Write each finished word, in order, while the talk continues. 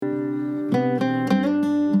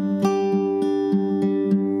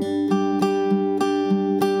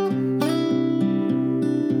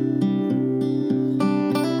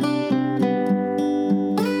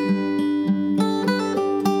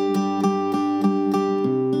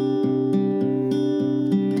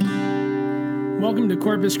Welcome to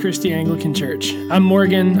Corpus Christi Anglican Church. I'm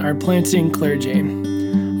Morgan, our planting clergy.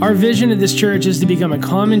 Our vision of this church is to become a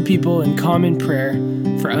common people in common prayer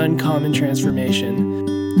for uncommon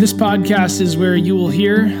transformation. This podcast is where you will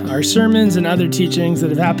hear our sermons and other teachings that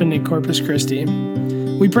have happened at Corpus Christi.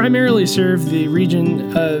 We primarily serve the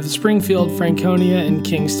region of Springfield, Franconia, and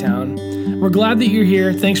Kingstown. We're glad that you're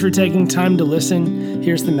here. Thanks for taking time to listen.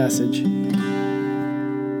 Here's the message.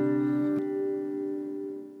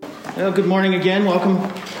 Well, good morning again. Welcome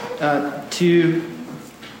to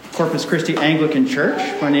Corpus Christi Anglican Church.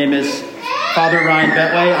 My name is Father Ryan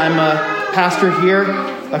Betway. I'm a pastor here,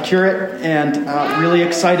 a curate, and really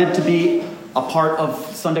excited to be a part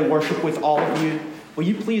of Sunday worship with all of you. Will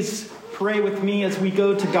you please pray with me as we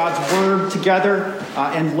go to God's Word together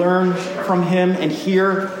and learn from Him and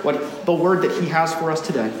hear what the Word that He has for us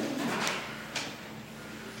today.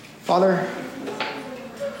 Father,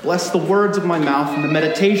 bless the words of my mouth and the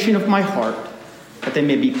meditation of my heart, that they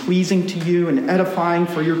may be pleasing to you and edifying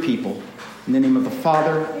for your people. In the name of the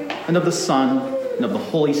Father, and of the Son, and of the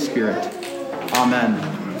Holy Spirit. Amen.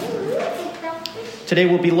 Today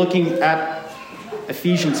we'll be looking at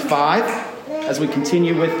Ephesians 5 as we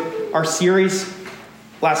continue with our series.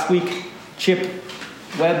 Last week, Chip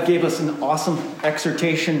Webb gave us an awesome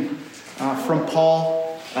exhortation from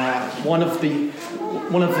Paul. One of the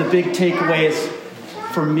big takeaways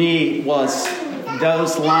for me was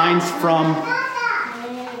those lines from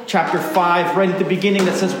chapter 5, right at the beginning,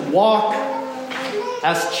 that says, walk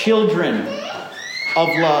as children of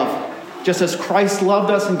love, just as Christ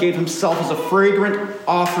loved us and gave himself as a fragrant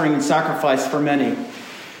offering and sacrifice for many.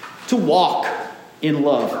 To walk in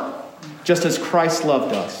love, just as Christ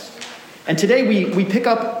loved us. And today we pick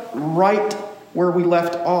up right where we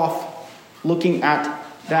left off, looking at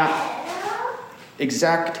that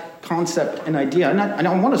exact concept and idea. And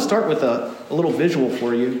I want to start with a little visual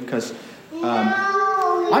for you, because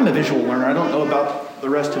I'm a visual learner. I don't know about the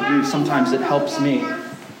rest of you. Sometimes it helps me.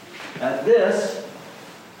 This,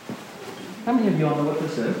 how many of you all know what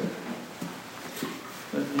this is?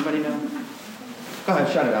 Does anybody know? Go ahead,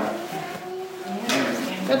 shout it out.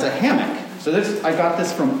 That's a hammock. So I got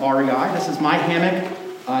this from REI. This is my hammock.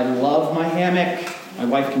 I love my hammock. My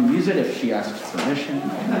wife can use it if she asks permission.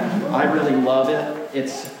 I really love it.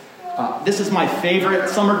 This is my favorite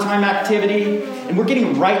summertime activity, and we're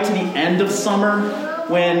getting right to the end of summer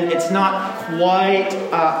when it's not quite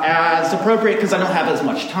as appropriate because I don't have as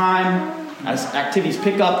much time. As activities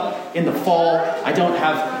pick up in the fall, I don't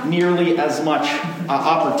have nearly as much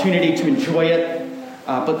opportunity to enjoy it.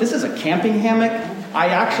 But this is a camping hammock. I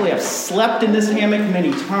actually have slept in this hammock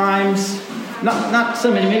many times. Not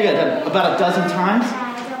so many, maybe about a dozen times.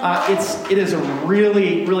 It is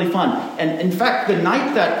really, really fun. And in fact, the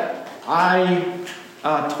night that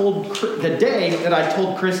the day that I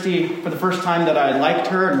told Christy for the first time that I liked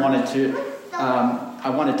her and I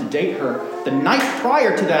wanted to date her, the night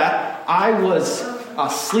prior to that, I was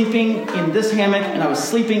sleeping in this hammock, and I was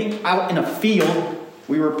sleeping out in a field.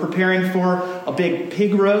 We were preparing for a big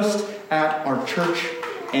pig roast at our church,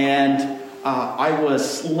 and I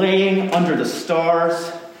was laying under the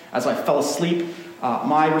stars as I fell asleep.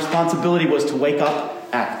 My responsibility was to wake up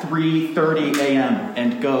at 3:30 a.m.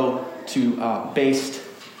 and go to baste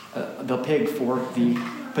the pig for the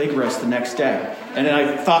pig roast the next day. And then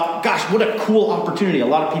I thought, gosh, what a cool opportunity. A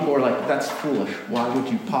lot of people are like, that's foolish. Why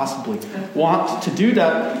would you possibly want to do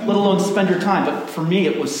that, let alone spend your time? But for me,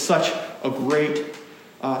 it was such a great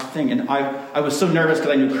thing. And I was so nervous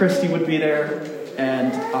because I knew Christy would be there.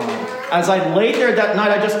 And as I lay there that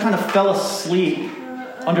night, I just kind of fell asleep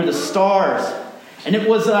under the stars. And it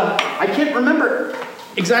was, I can't remember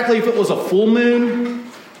exactly if it was a full moon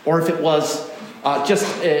or if it was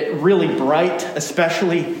just really bright,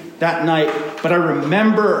 especially that night. But I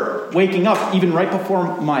remember waking up, even right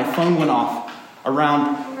before my phone went off,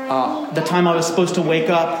 around the time I was supposed to wake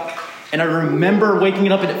up. And I remember waking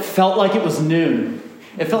it up, and it felt like it was noon.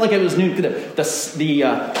 It felt like it was noon. The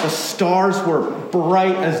stars were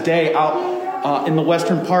bright as day out in the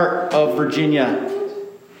western part of Virginia.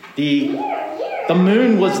 The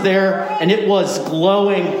moon was there, and it was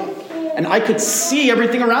glowing, and I could see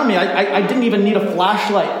everything around me. I didn't even need a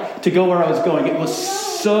flashlight to go where I was going. It was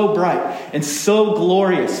so bright and so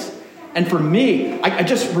glorious. And for me, I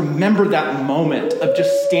just remember that moment of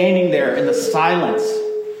just standing there in the silence,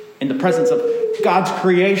 in the presence of God's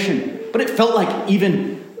creation. But it felt like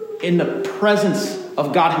even in the presence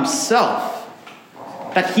of God himself,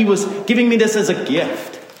 that he was giving me this as a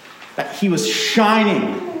gift, that he was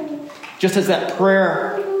shining, just as that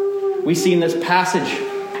prayer we see in this passage,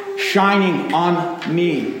 shining on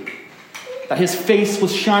me, that his face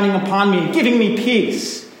was shining upon me, giving me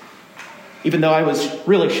peace. even though I was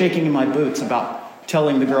really shaking in my boots about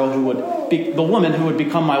telling the woman who would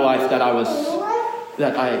become my wife that I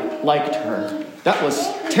liked her. That was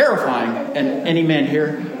terrifying, and any man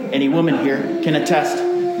here, any woman here can attest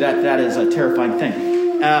that is a terrifying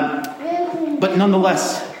thing. But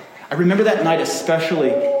nonetheless, I remember that night especially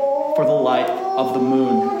for the light of the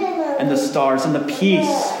moon and the stars and the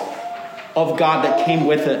peace of God that came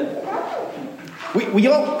with it. We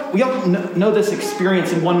all know this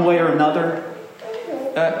experience in one way or another.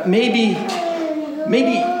 Maybe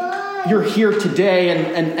you're here today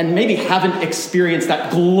and maybe haven't experienced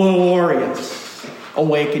that glorious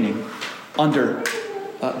awakening under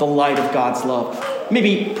the light of God's love.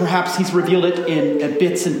 Maybe perhaps he's revealed it in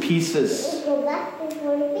bits and pieces.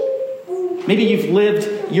 Maybe you've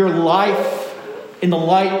lived your life in the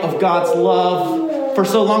light of God's love for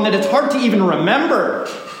so long that it's hard to even remember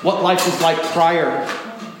what life was like prior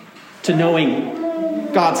to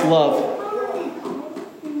knowing God's love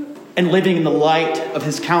and living in the light of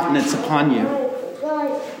his countenance upon you.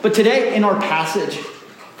 But today in our passage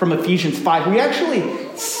from Ephesians 5, we actually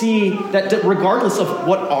see that regardless of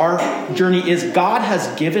what our journey is, God has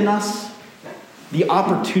given us the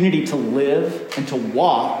opportunity to live and to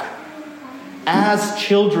walk as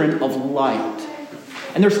children of light.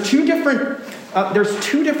 And there's two different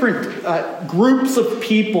groups of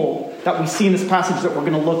people that we see in this passage that we're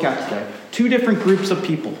going to look at today. Two different groups of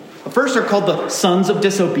people. The first are called the sons of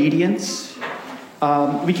disobedience.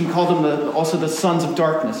 We can call them also the sons of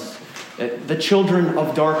darkness. The children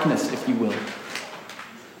of darkness, if you will.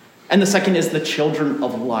 And the second is the children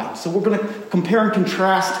of light. So we're going to compare and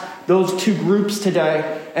contrast those two groups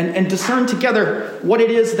today and discern together what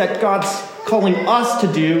it is that God's calling us to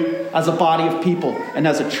do as a body of people and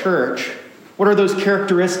as a church. What are those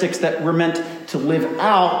characteristics that we're meant to live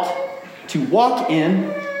out, to walk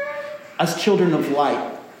in as children of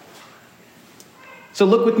light? So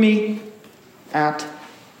look with me at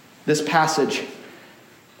this passage.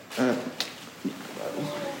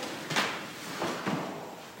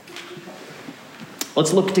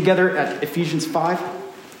 Let's look together at Ephesians 5.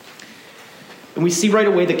 And we see right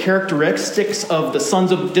away the characteristics of the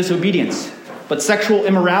sons of disobedience. But sexual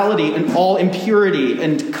immorality and all impurity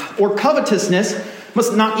or covetousness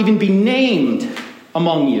must not even be named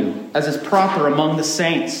among you, as is proper among the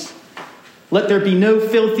saints. Let there be no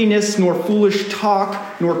filthiness, nor foolish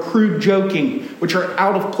talk, nor crude joking, which are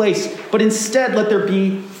out of place, but instead let there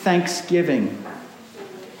be thanksgiving.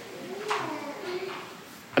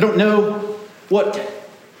 I don't know what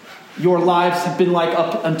your lives have been like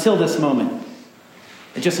up until this moment.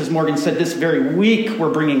 And just as Morgan said, this very week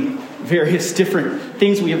we're bringing various different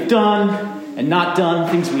things we have done and not done,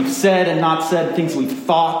 things we've said and not said, things we've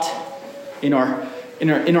thought in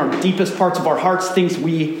our deepest parts of our hearts, things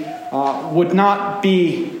we would not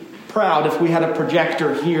be proud if we had a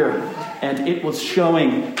projector here and it was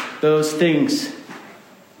showing those things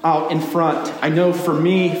out in front. I know for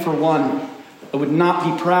me, for one, I would not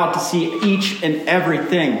be proud to see each and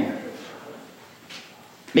everything.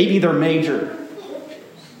 Maybe they're major.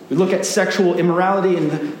 We look at sexual immorality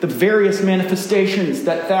and the various manifestations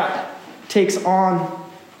that takes on,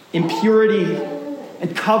 impurity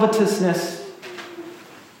and covetousness.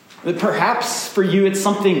 But perhaps for you it's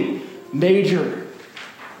something major.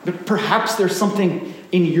 But perhaps there's something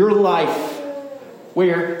in your life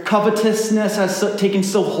where covetousness has taken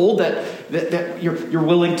so hold that you're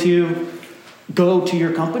willing to go to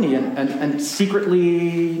your company and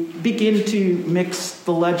secretly begin to mix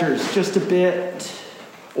the ledgers just a bit,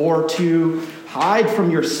 or to hide from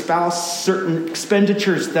your spouse certain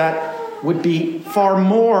expenditures that would be far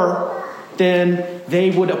more than they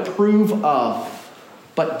would approve of,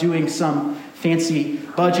 but doing some fancy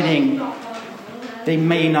budgeting they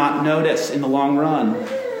may not notice in the long run.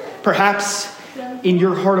 Perhaps in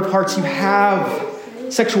your heart of hearts you have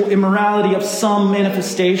sexual immorality of some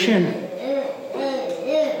manifestation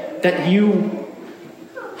that you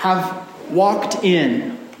have walked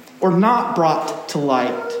in or not brought to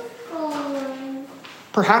light.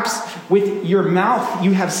 Perhaps with your mouth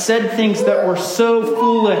you have said things that were so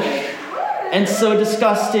foolish and so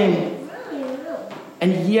disgusting,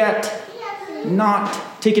 and yet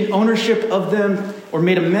not taken ownership of them or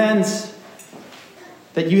made amends,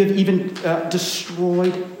 that you have even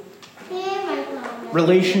destroyed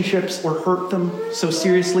relationships or hurt them so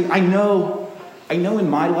seriously. I know in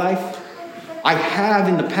my life, I have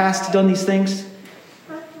in the past done these things.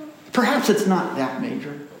 Perhaps it's not that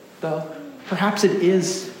major, though. Perhaps it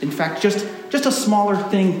is, in fact, just a smaller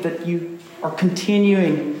thing that you are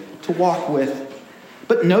continuing to walk with.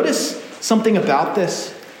 But notice something about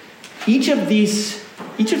this. Each of these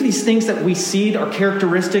things that we see are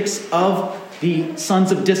characteristics of the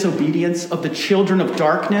sons of disobedience, of the children of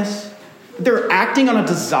darkness. They're acting on a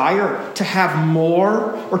desire to have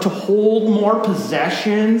more, or to hold more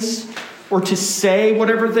possessions, or to say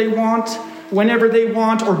whatever they want, whenever they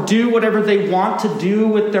want, or do whatever they want to do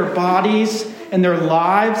with their bodies and their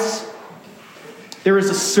lives. There is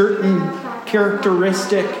a certain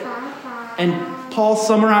characteristic, and Paul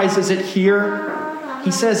summarizes it here.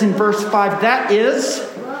 He says in verse 5, that is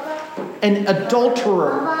an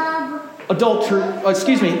adulterer.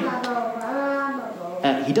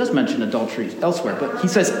 He does mention adultery elsewhere, but he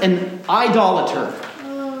says an idolater.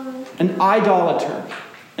 An idolater.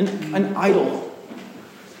 An idol.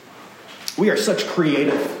 We are such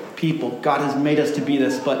creative people. God has made us to be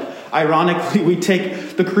this, but ironically, we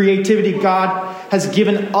take the creativity God has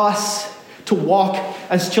given us to walk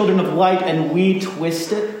as children of light, and we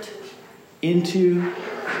twist it into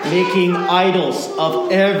making idols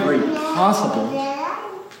of every possible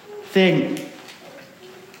thing.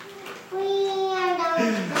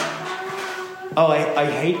 Oh, I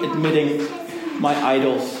hate admitting my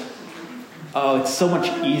idols. Oh, it's so much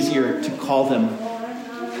easier to call them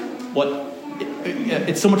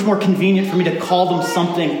it's so much more convenient for me to call them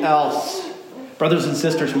something else. Brothers and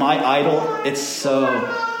sisters, my idol,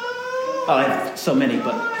 I have so many,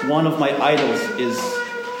 but one of my idols is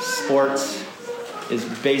sports, is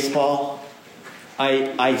baseball.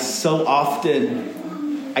 I so often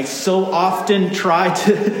try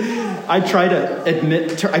to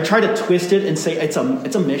twist it and say it's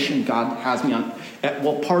a mission God has me on.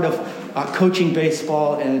 Well, part of coaching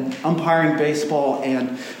baseball and umpiring baseball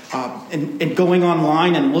and going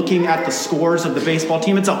online and looking at the scores of the baseball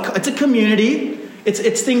team. It's a community.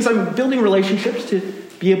 It's things I'm building relationships to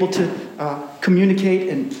be able to communicate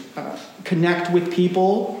and connect with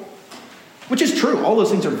people, which is true. All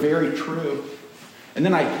those things are very true. And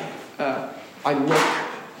then I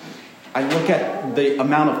look at the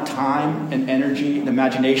amount of time and energy and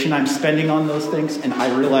imagination I'm spending on those things, and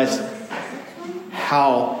I realize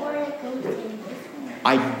how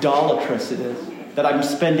idolatrous it is that I'm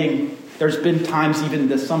spending. There's been times even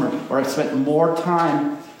this summer where I've spent more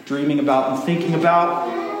time dreaming about and thinking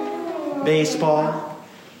about baseball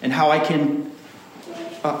and how I can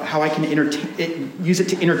use it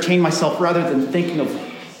to entertain myself rather than thinking of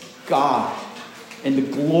God and the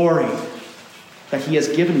glory that He has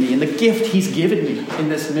given me and the gift He's given me in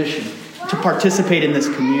this mission to participate in this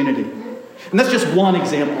community. And that's just one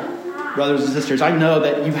example, brothers and sisters. I know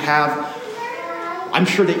that I'm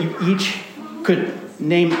sure that you each could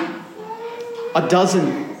name a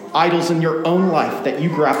dozen idols in your own life that you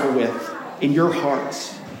grapple with in your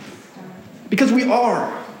hearts. Because we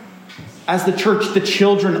are, as the church, the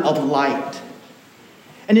children of light.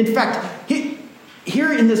 And in fact,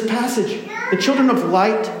 here in this passage, the children of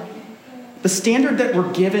light, the standard that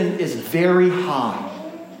we're given is very high.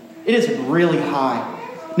 It is really high.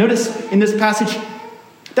 Notice in this passage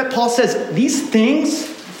that Paul says these things,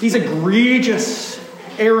 these egregious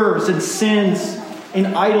errors and sins and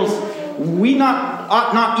idols, we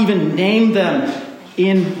ought not even name them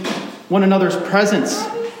in one another's presence.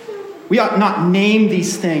 We ought not name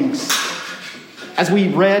these things. As we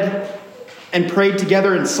read and prayed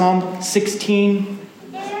together in Psalm 16,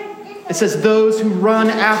 it says, those who run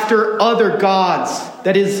after other gods,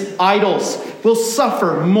 that is, idols, will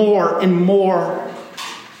suffer more and more.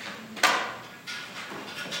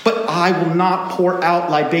 But I will not pour out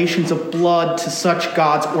libations of blood to such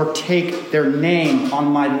gods or take their name on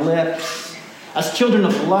my lips. As children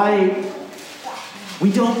of light,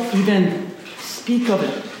 we don't even speak of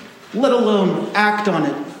it, let alone act on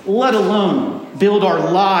it, let alone build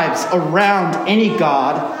our lives around any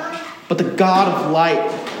god, but the God of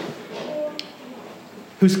light,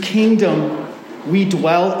 whose kingdom we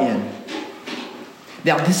dwell in.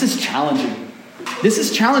 Now, this is challenging. This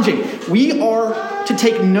is challenging. We are to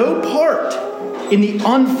take no part in the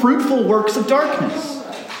unfruitful works of darkness,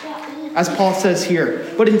 as Paul says here,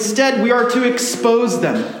 but instead we are to expose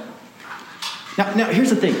them. Now,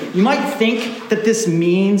 here's the thing. You might think that this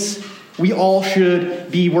means we all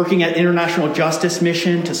should be working at International Justice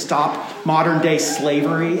Mission to stop modern-day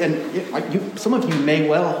slavery, and some of you may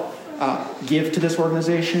well give to this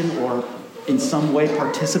organization or in some way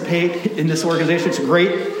participate in this organization. It's a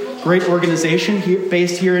great organization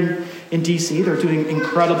based here in D.C. They're doing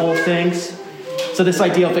incredible things. So this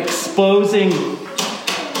idea of exposing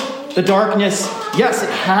the darkness, yes, it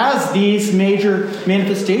has these major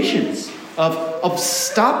manifestations of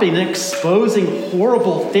stopping and exposing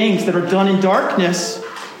horrible things that are done in darkness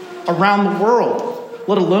around the world,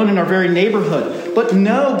 let alone in our very neighborhood. But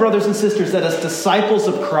know, brothers and sisters, that as disciples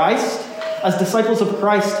of Christ,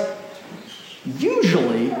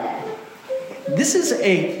 usually This is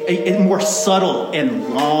a more subtle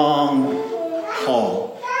and long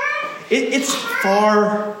call. It's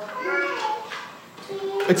far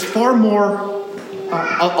more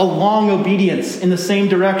a long obedience in the same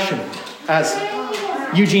direction as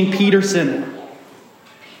Eugene Peterson,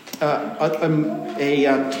 a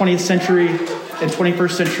 20th century and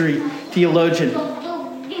 21st century theologian,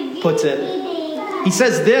 puts it. He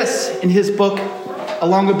says this in his book, A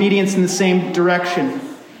Long Obedience in the Same Direction.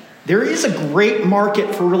 There is a great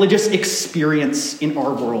market for religious experience in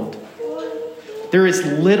our world. There is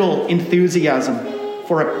little enthusiasm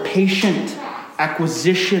for a patient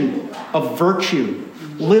acquisition of virtue,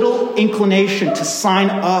 little inclination to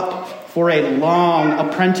sign up for a long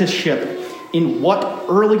apprenticeship in what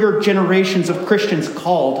earlier generations of Christians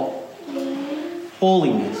called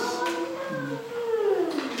holiness.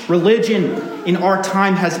 Religion in our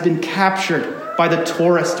time has been captured by the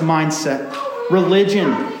tourist mindset.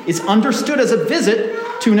 Religion is understood as a visit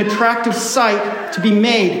to an attractive site to be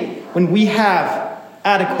made when we have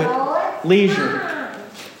adequate leisure.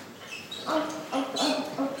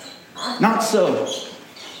 Not so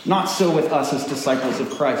with us as disciples of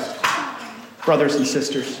Christ, brothers and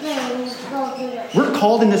sisters. We're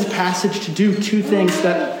called in this passage to do two things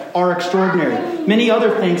that are extraordinary. Many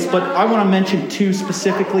other things, but I want to mention two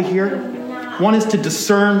specifically here. One is to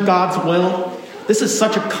discern God's will. This is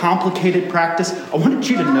such a complicated practice. I wanted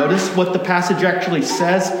you to notice what the passage actually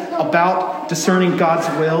says about discerning God's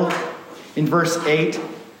will in verse 8.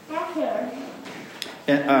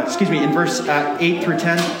 In verse 8 through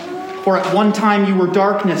 10. For at one time you were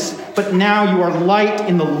darkness, but now you are light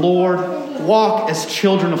in the Lord. Walk as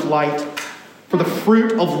children of light. For the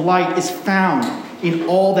fruit of light is found in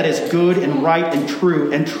all that is good and right and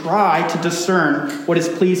true, and try to discern what is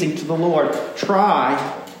pleasing to the Lord. Try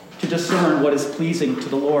to discern what is pleasing to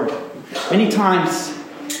the Lord. Many times,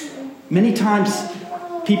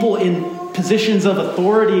 people in positions of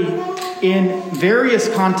authority in various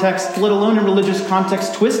contexts, let alone in religious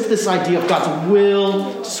contexts, twist this idea of God's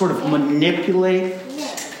will to sort of manipulate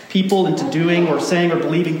people into doing or saying or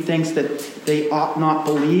believing things that they ought not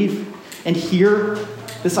believe. And here,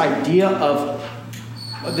 this idea of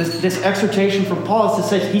this exhortation from Paul is to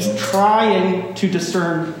say he's trying to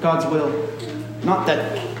discern God's will. Not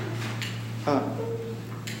that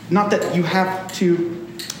you have to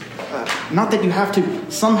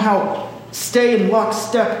somehow stay in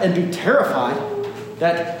lockstep and be terrified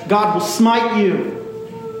that God will smite you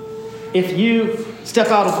if you step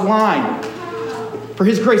out of line. For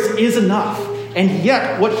his grace is enough. And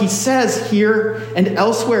yet what he says here and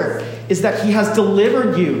elsewhere is that he has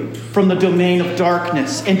delivered you from the domain of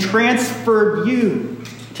darkness and transferred you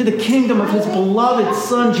to the kingdom of his beloved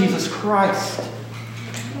Son, Jesus Christ.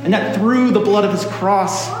 And that through the blood of his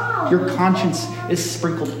cross, your conscience is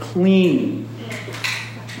sprinkled clean.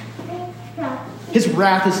 His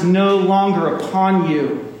wrath is no longer upon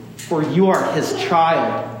you, for you are his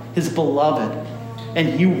child, his beloved,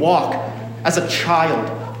 and you walk as a child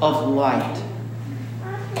of light.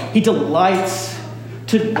 He delights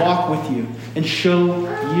to walk with you and show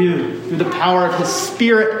you, through the power of his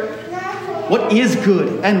Spirit, what is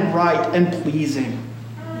good and right and pleasing.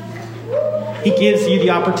 He gives you the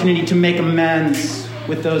opportunity to make amends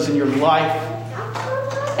with those in your life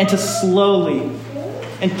and to slowly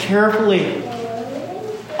and carefully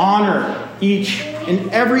honor each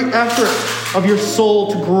and every effort of your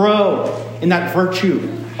soul to grow in that virtue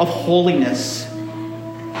of holiness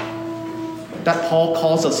that Paul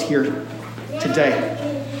calls us here today.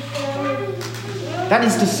 That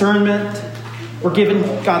is discernment. We're given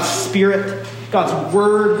God's Spirit, God's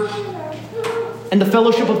Word, and the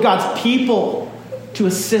fellowship of God's people to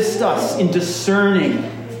assist us in discerning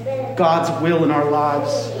God's will in our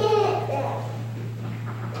lives.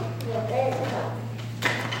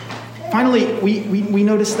 Finally, we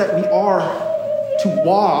notice that we are to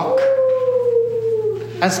walk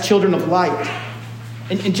as children of light.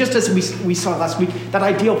 And just as we saw last week, that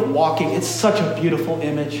idea of walking, it's such a beautiful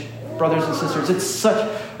image, brothers and sisters. It's such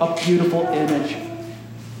a beautiful image.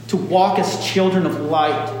 To walk as children of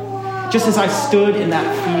light. Just as I stood in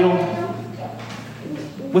that field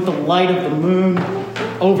with the light of the moon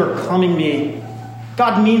overcoming me,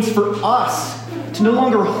 God means for us to no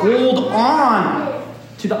longer hold on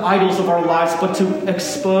to the idols of our lives, but to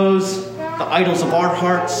expose the idols of our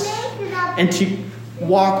hearts and to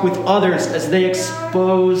walk with others as they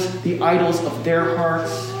expose the idols of their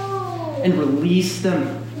hearts and release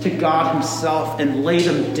them to God himself and lay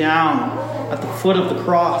them down at the foot of the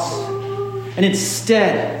cross, and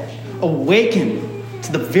instead awaken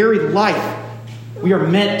to the very life we are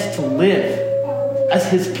meant to live as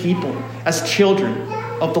his people, as children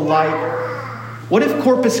of the light. What if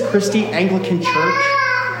Corpus Christi Anglican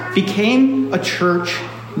Church became a church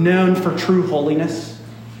known for true holiness?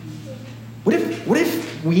 What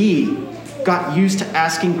if we got used to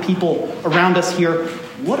asking people around us here,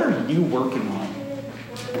 what are you working on?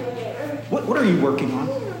 What are you working on?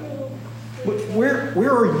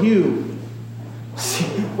 Where are you?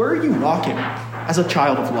 Where are you walking as a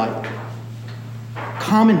child of light?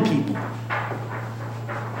 Common people.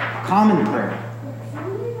 Common prayer.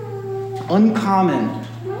 Uncommon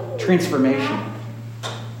transformation.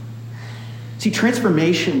 See,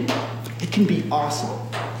 transformation, it can be awesome.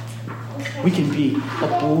 We can be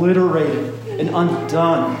obliterated and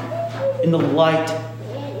undone in the light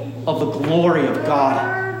of the glory of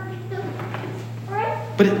God.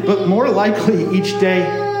 But more likely each day,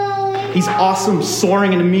 these awesome,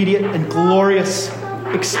 soaring, and immediate and glorious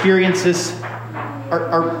experiences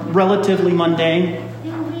are relatively mundane.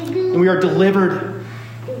 And we are delivered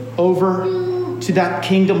over to that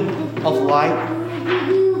kingdom of light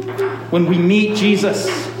when we meet Jesus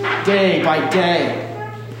day by day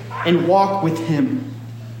and walk with him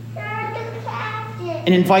and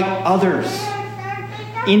invite others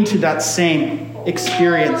into that same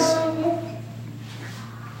experience.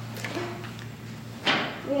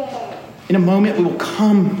 In a moment, we will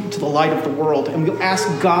come to the light of the world and we'll ask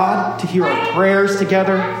God to hear our prayers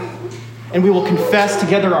together, and we will confess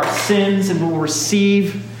together our sins, and we will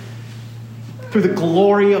receive through the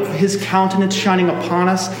glory of his countenance shining upon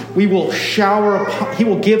us. He will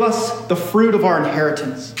give us the fruit of our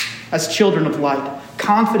inheritance as children of light.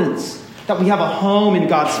 Confidence that we have a home in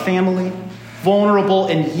God's family, vulnerable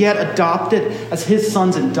and yet adopted as his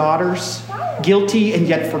sons and daughters, guilty and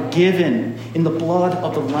yet forgiven in the blood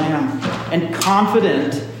of the Lamb, and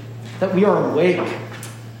confident that we are awake,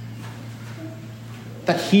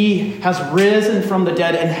 that he has risen from the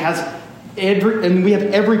dead and we have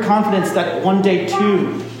every confidence that one day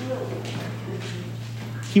too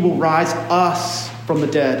he will rise us from the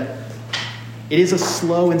dead. It is a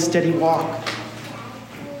slow and steady walk.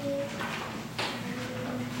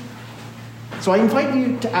 So I invite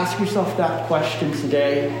you to ask yourself that question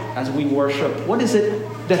today as we worship. What is it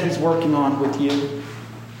that he's working on with you?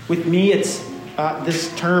 With me, it's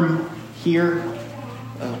this term here,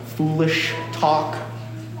 foolish talk.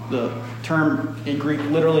 The term in Greek,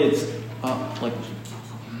 literally, it's like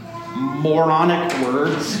moronic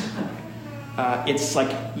words. It's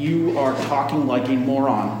like you are talking like a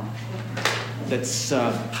moron. That's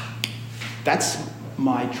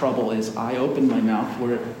my trouble, is I open my mouth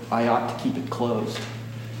where I ought to keep it closed.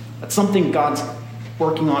 That's something God's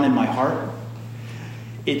working on in my heart.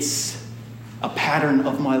 It's a pattern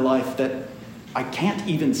of my life that I can't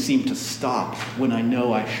even seem to stop when I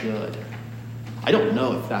know I should. I don't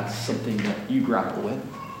know if that's something that you grapple with.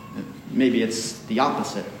 Maybe it's the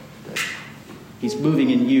opposite, that he's moving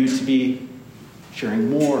in you to be sharing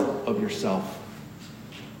more of yourself.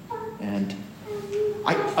 And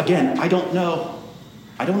I don't know.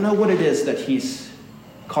 I don't know what it is that he's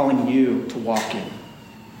calling you to walk in.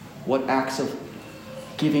 What acts of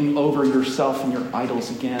giving over yourself and your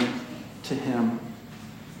idols again to him.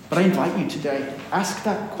 But I invite you today, ask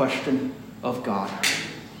that question of God.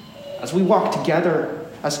 As we walk together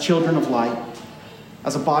as children of light,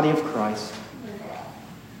 as a body of Christ,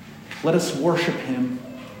 let us worship him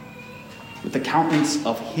with the countenance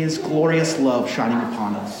of his glorious love shining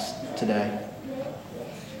upon us today.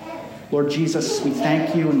 Lord Jesus, we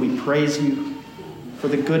thank you and we praise you for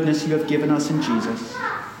the goodness you have given us in Jesus.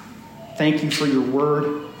 Thank you for your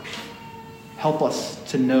word. Help us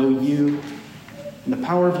to know you and the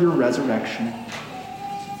power of your resurrection.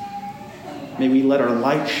 May we let our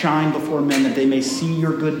light shine before men that they may see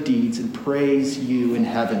your good deeds and praise you in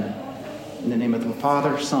heaven. In the name of the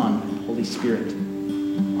Father, Son, and Holy Spirit.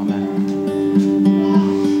 Amen.